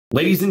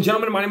Ladies and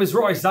gentlemen, my name is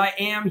Royce. I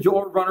am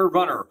your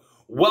runner.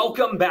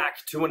 Welcome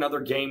back to another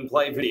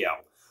gameplay video.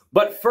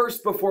 But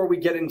first, before we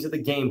get into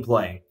the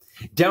gameplay,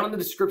 down in the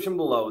description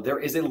below, there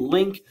is a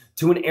link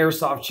to an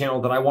Airsoft channel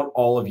that I want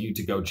all of you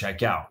to go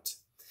check out.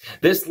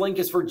 This link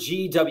is for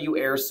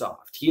GoAirheads.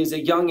 He is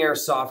a young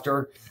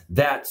Airsofter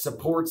that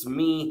supports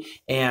me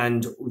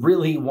and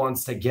really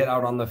wants to get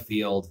out on the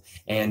field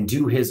and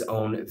do his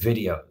own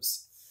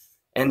videos.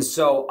 And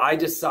so I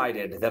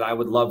decided that I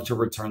would love to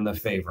return the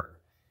favor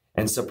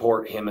and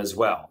support him as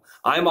well.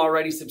 I'm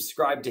already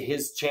subscribed to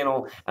his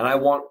channel, and I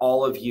want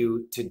all of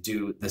you to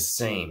do the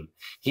same.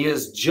 He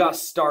is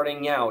just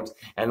starting out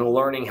and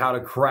learning how to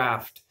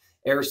craft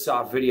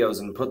Airsoft videos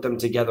and put them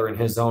together in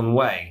his own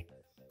way.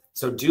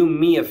 So do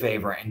me a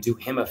favor and do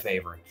him a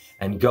favor,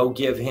 and go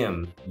give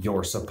him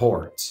your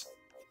support.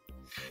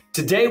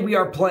 Today we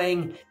are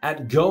playing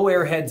at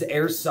GoAirheads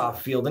Airsoft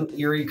Field in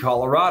Erie,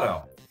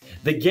 Colorado.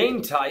 The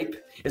game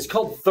type is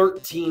called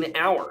 13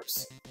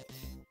 Hours.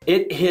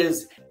 It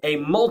is a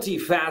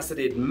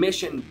multifaceted,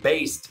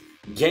 mission-based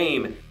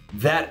game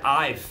that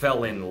I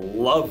fell in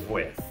love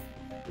with.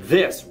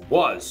 This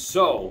was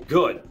so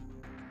good.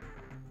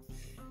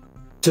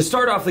 To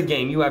start off the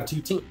game, you have two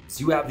teams.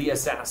 You have the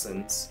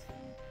Assassins,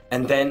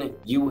 and then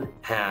you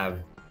have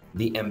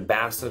the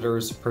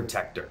Ambassador's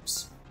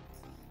Protectors.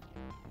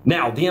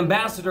 Now, the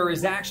Ambassador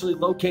is actually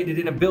located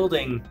in a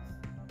building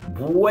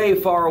way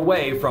far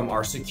away from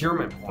our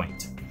securement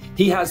point.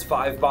 He has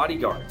 5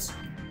 bodyguards.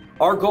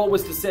 Our goal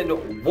was to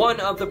send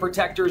one of the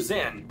protectors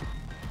in,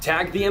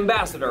 tag the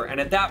ambassador, and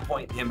at that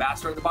point, the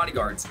ambassador and the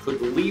bodyguards could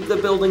leave the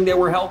building they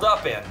were held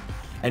up in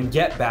and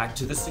get back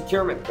to the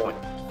securement point.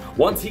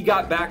 Once he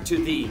got back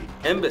to the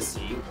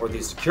embassy or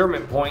the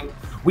securement point,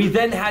 we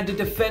then had to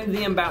defend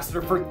the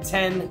ambassador for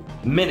 10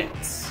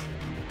 minutes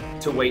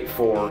to wait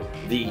for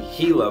the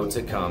Helo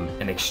to come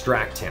and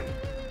extract him.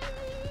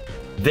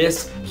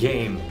 This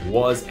game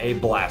was a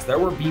blast. There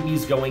were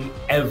BBs going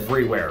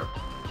everywhere.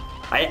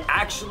 I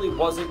actually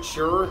wasn't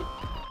sure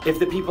if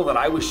the people that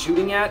I was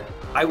shooting at,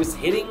 I was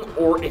hitting,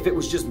 or if it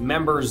was just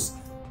members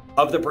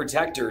of the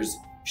protectors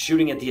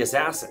shooting at the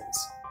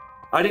assassins.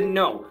 I didn't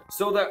know.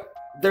 So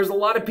there's a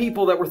lot of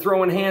people that were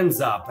throwing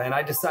hands up, and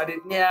I decided,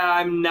 yeah,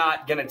 I'm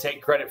not gonna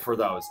take credit for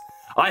those.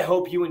 I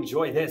hope you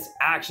enjoy this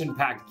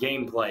action-packed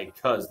gameplay,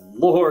 because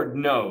Lord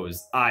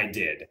knows I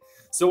did.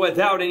 So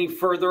without any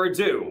further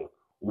ado,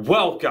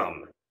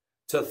 welcome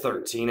to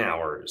 13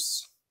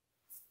 Hours.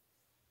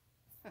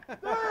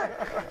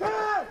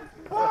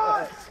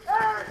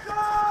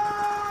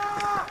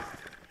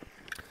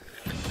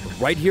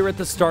 Right here at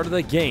the start of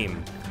the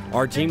game,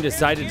 our team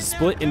decided to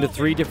split into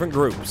 3 different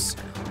groups.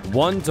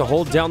 One to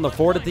hold down the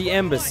fort at the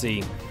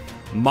embassy.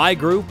 My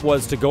group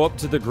was to go up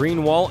to the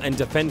green wall and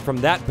defend from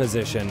that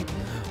position,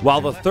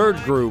 while the third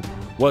group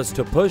was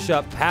to push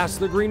up past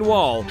the green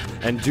wall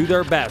and do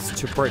their best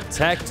to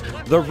protect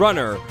the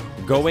runner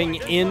going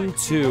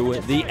into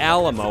the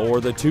Alamo, or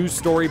the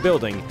 2-story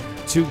building,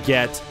 to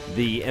get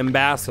the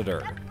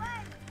ambassador.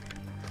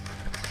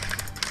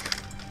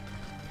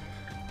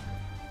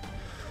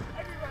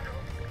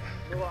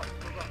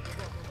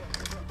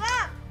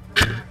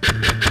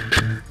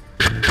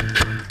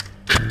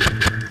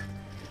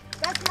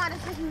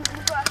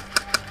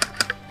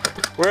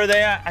 Where are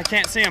they at? I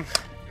can't see them.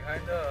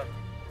 Behind the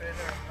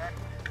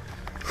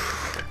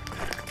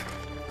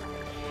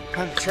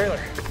Behind the trailer.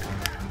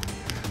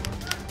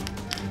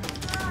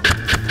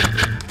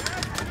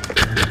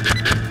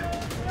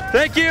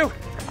 Thank you.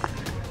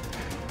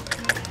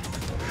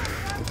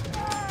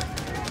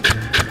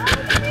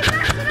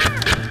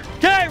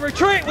 Okay,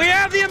 retreat. We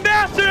have the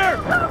ambassador.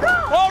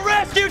 All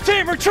rescue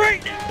team,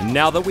 retreat. And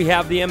now that we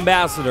have the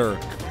ambassador,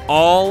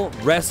 all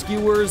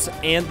rescuers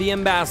and the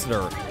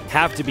ambassador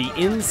have to be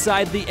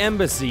inside the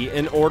embassy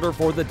in order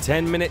for the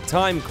 10-minute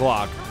time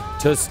clock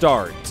to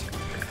start.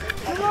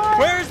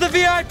 Where's the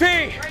VIP?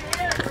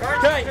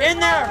 Okay,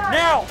 in there,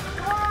 now.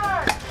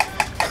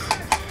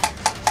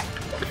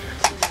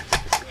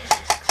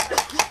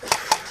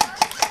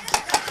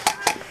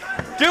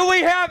 Do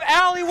we have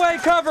alleyway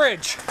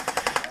coverage?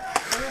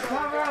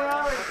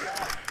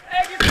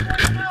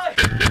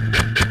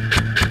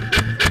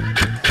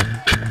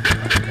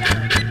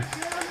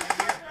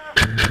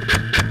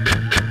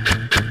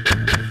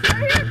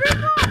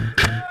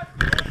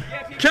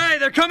 Okay,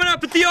 they're coming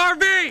up at the RV.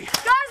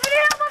 Guys, we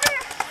need help over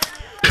here.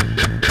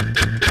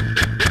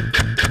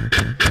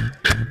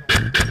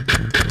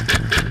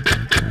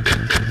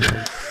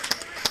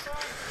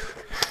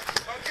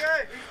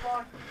 Okay,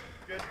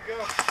 good to go.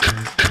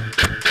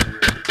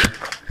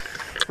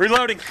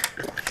 Reloading.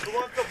 Who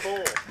wants a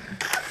bowl?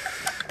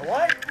 A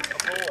what? A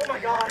bowl. Oh my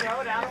God,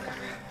 no, no.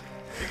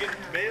 You get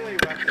melee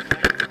weapons.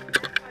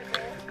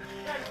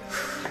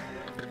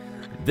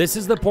 This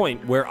is the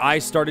point where I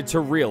started to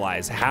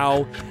realize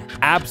how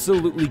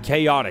absolutely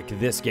chaotic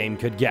this game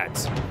could get.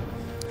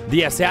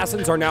 The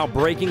assassins are now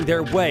breaking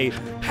their way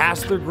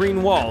past the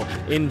green wall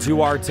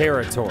into our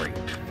territory.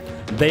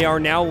 They are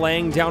now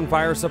laying down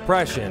fire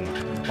suppression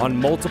on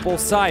multiple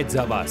sides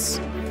of us.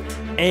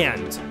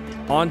 And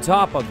on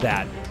top of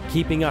that,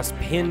 keeping us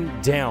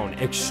pinned down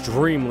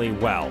extremely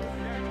well.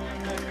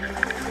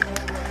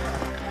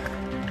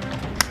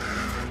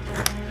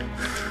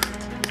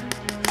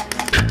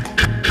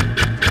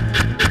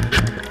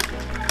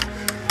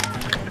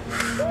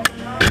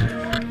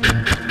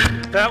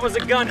 That was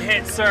a gun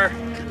hit, sir.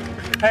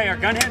 Hey, are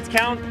gun hits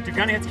count? Do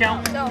gun hits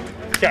count? No.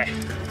 Okay,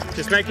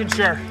 just making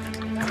sure.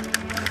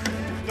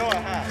 No, I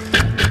have.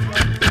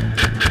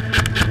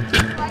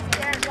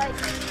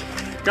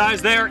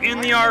 Guys, they're in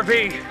the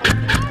RV.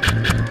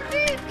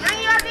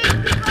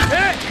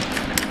 Hey!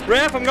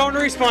 Ref, I'm going to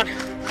respawn.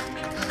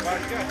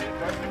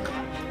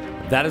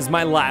 That is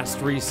my last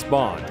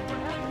respawn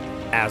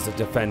as a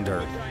defender.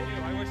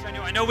 I wish I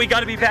knew. I know we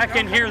got to be back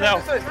in here,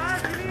 though.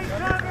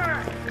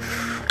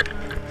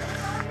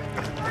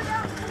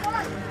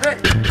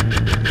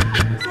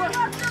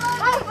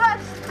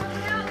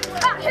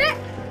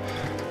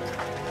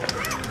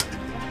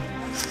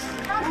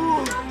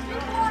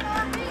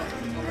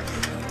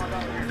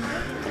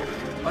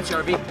 Watch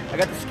your RV. I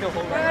got the skill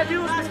hold.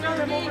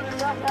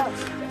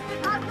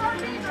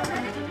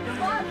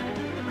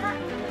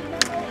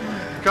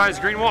 Guys,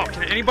 green wall.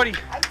 Can anybody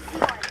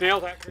nail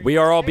that? We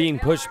are all being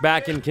pushed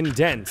back and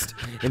condensed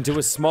into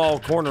a small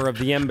corner of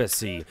the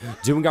embassy,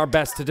 doing our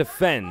best to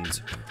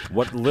defend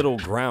what little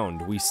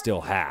ground we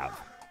still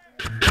have.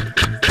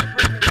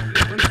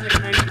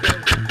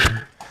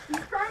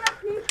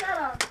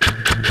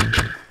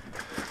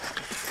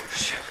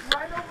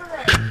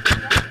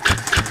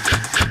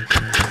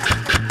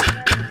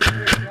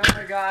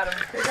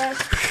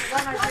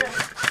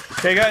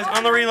 Okay, guys,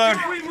 on the reload.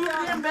 If we move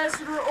the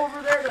ambassador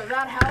over there to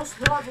that house,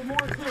 he'll have a more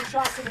clear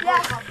shot to the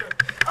helicopter.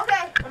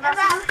 Okay,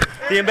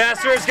 The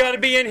ambassador's got to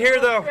be in here,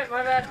 though.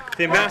 My bad.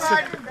 The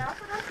ambassador.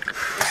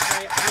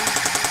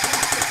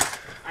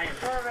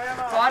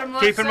 Bottom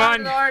left Keep in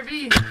side mind. of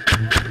the RV.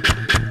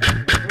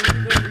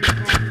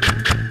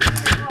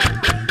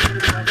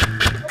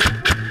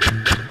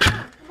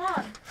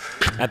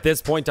 At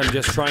this point, I'm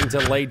just trying to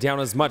lay down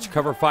as much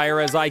cover fire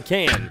as I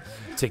can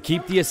to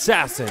keep the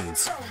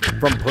assassins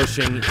from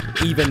pushing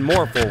even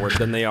more forward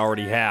than they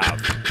already have.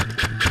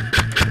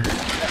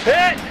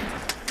 Hit!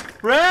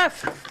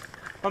 Ref!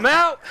 I'm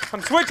out!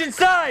 I'm switching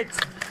sides!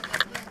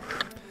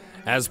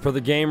 As per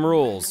the game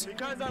rules,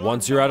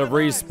 once you're out of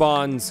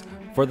respawns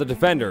for the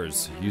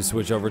defenders, you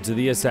switch over to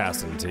the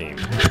assassin team.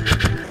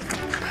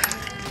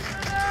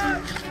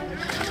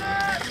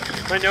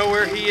 I know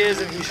where he is,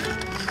 and he's.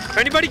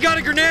 Anybody got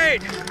a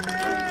grenade? Do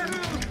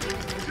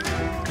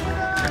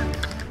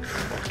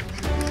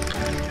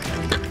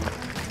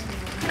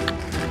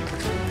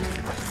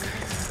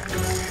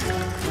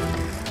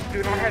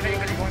we not have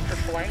anybody going for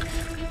flanks?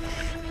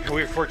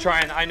 We're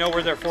trying. I know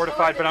where they're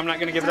fortified, but I'm not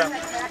going to give it up.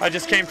 I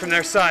just came from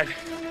their side.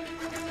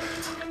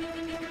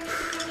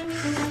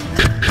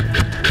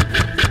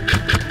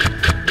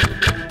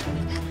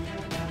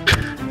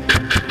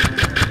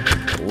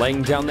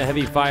 Laying down the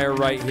heavy fire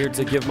right here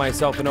to give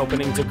myself an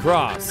opening to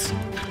cross.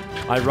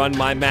 I run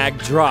my mag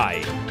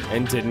dry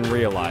and didn't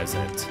realize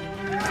it.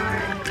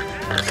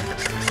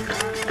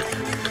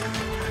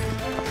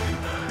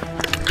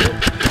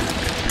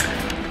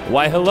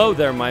 Why, hello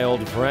there, my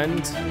old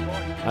friend.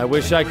 I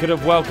wish I could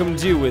have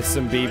welcomed you with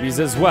some BBs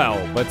as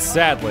well, but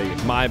sadly,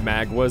 my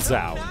mag was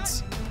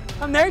out.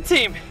 I'm their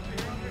team.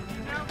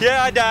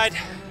 Yeah, I died.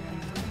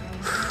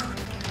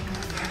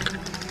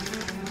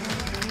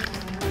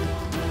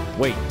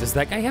 Wait, does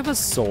that guy have a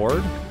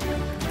sword?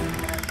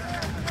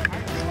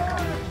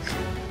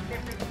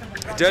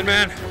 Dead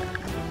man.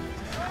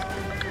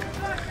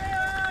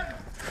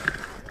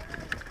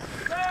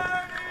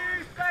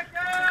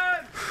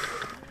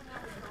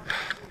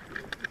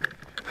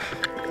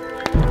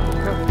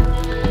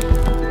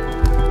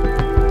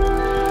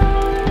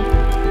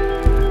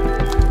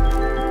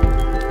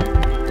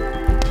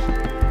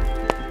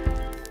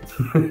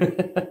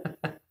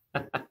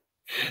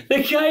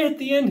 The guy at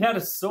the end had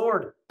a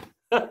sword.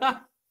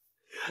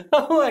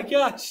 Oh my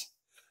gosh.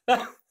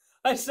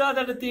 I saw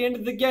that at the end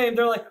of the game.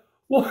 They're like,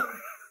 what?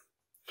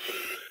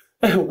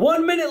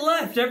 1 minute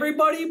left.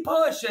 Everybody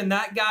push. And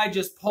that guy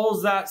just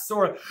pulls that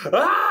sword.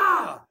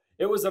 Ah!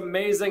 It was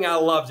amazing. I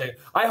loved it.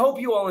 I hope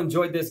you all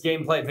enjoyed this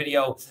gameplay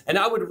video. And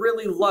I would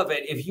really love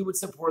it if you would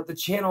support the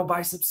channel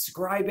by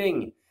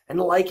subscribing and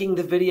liking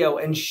the video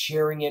and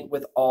sharing it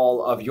with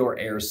all of your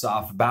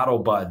Airsoft battle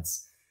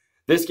buds.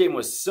 This game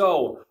was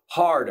so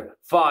hard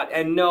fought,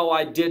 and no,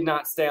 I did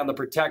not stay on the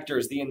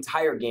protectors the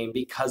entire game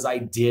because I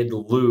did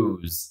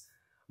lose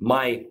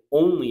my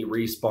only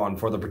respawn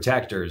for the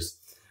protectors.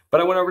 But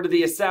I went over to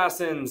the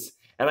assassins,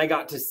 and I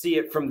got to see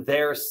it from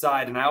their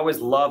side, and I always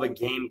love a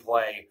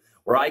gameplay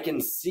where I can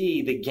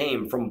see the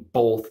game from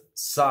both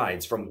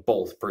sides, from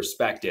both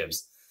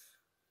perspectives.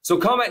 So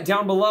comment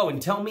down below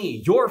and tell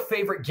me your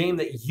favorite game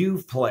that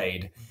you've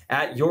played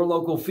at your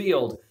local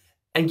field,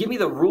 and give me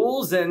the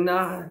rules and,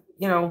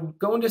 you know,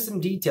 go into some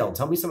detail.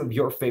 Tell me some of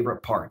your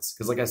favorite parts.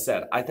 Because like I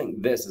said, I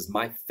think this is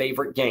my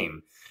favorite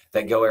game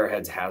that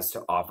GoAirheads has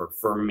to offer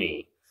for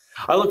me.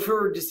 I look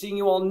forward to seeing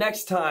you all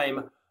next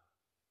time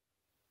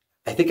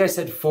I think I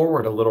said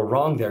forward a little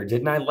wrong there,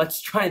 didn't I?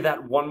 Let's try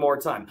that one more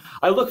time.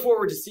 I look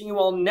forward to seeing you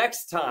all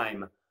next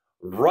time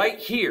right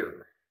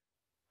here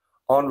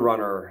on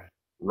Runner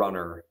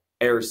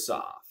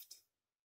Airsoft.